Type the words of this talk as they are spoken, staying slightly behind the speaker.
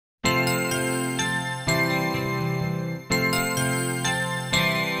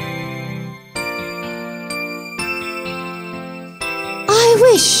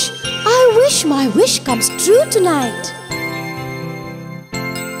I wish my wish comes true tonight.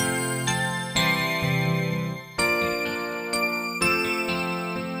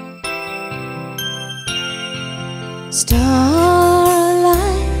 Starlight,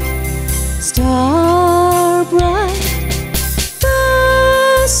 star bright,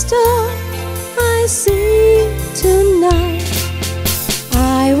 the star I see tonight.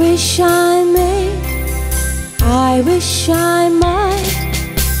 I wish I may, I wish I might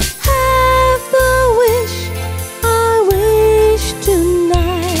have the wish I wish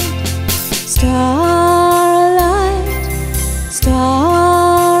tonight. Starlight,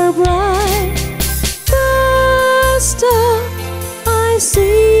 star bright, the star I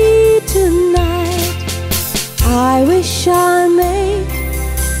see tonight. I wish I may,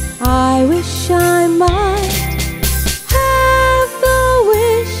 I wish I might have the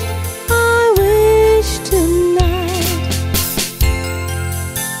wish I wish tonight.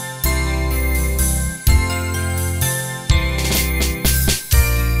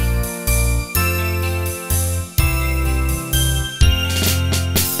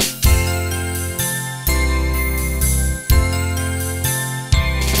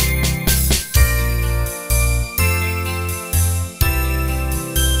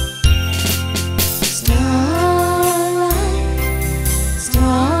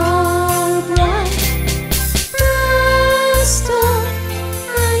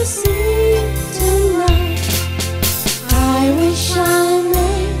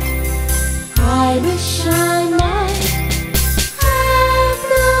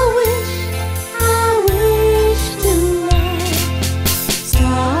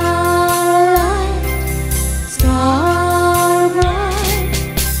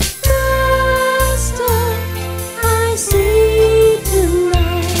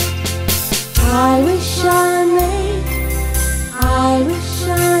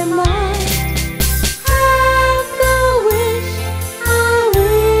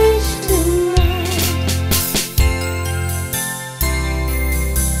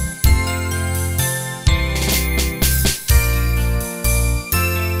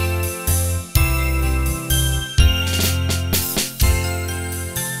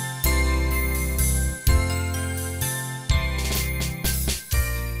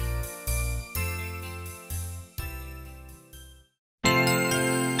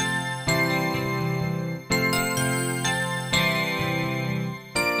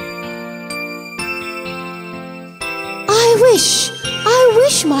 I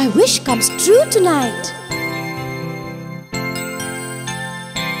wish my wish comes true tonight.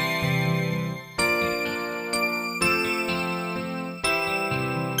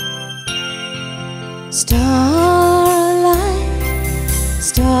 Starlight,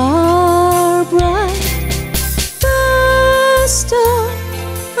 star bright, the star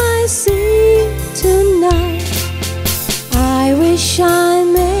I see tonight. I wish I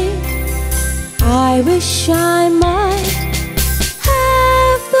may, I wish I might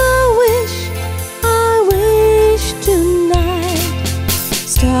have the wish I wish tonight.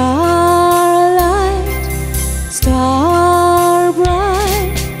 Starlight, star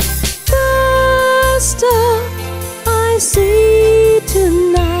bright, the star I see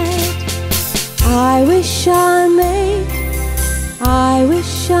tonight. I wish I may, I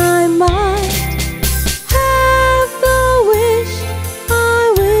wish I might have the wish I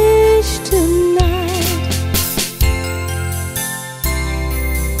wish tonight.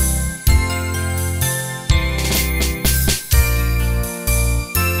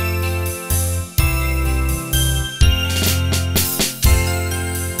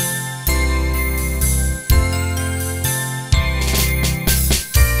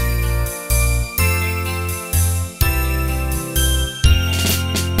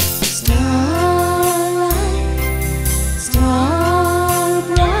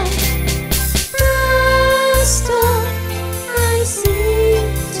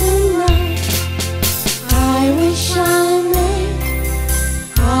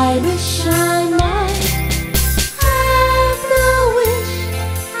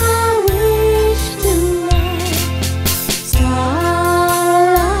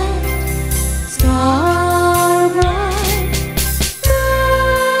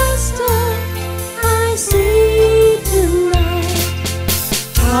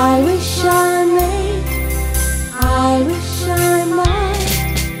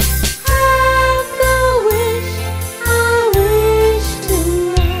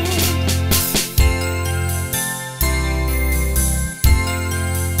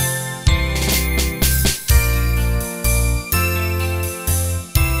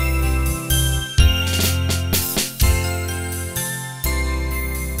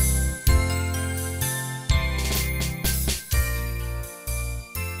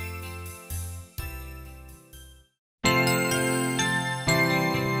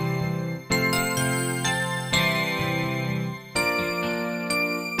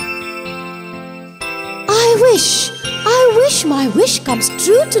 wish my wish comes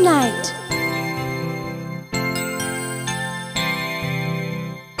true tonight.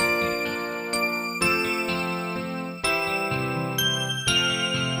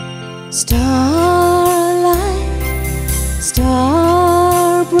 Starlight,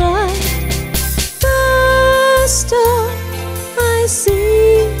 star bright, the star I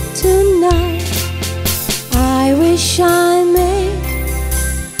see tonight. I wish I may,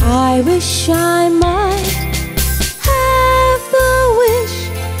 I wish I might have the wish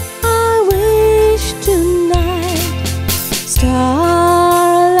I wish tonight. Starlight,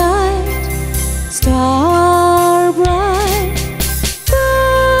 star bright,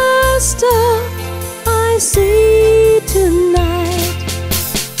 the star I see tonight.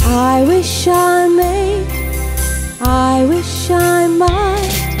 I wish I may, I wish I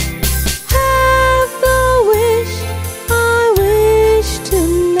might have the wish I wish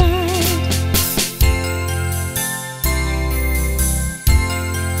tonight.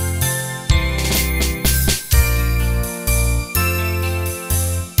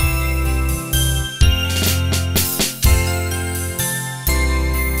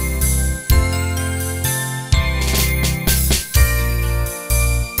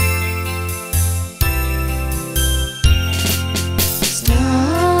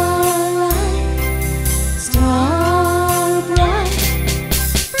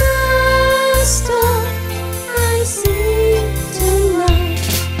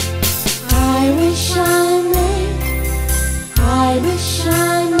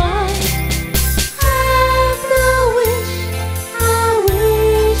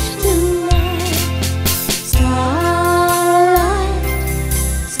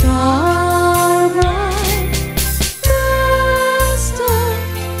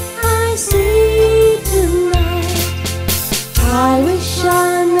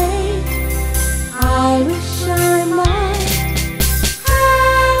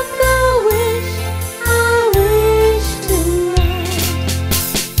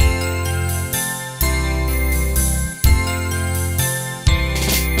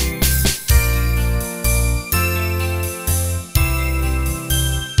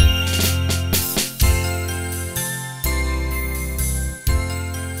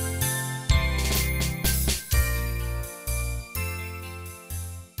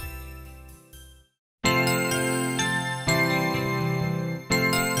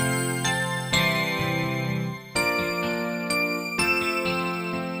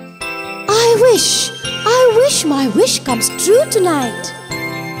 I wish my wish comes true tonight.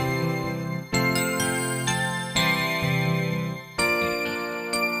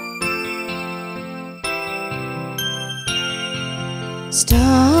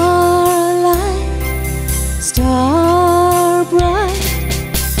 Starlight, star bright,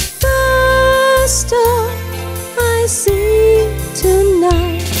 the star I see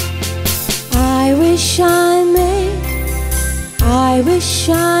tonight. I wish I may, I wish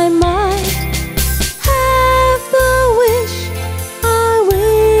I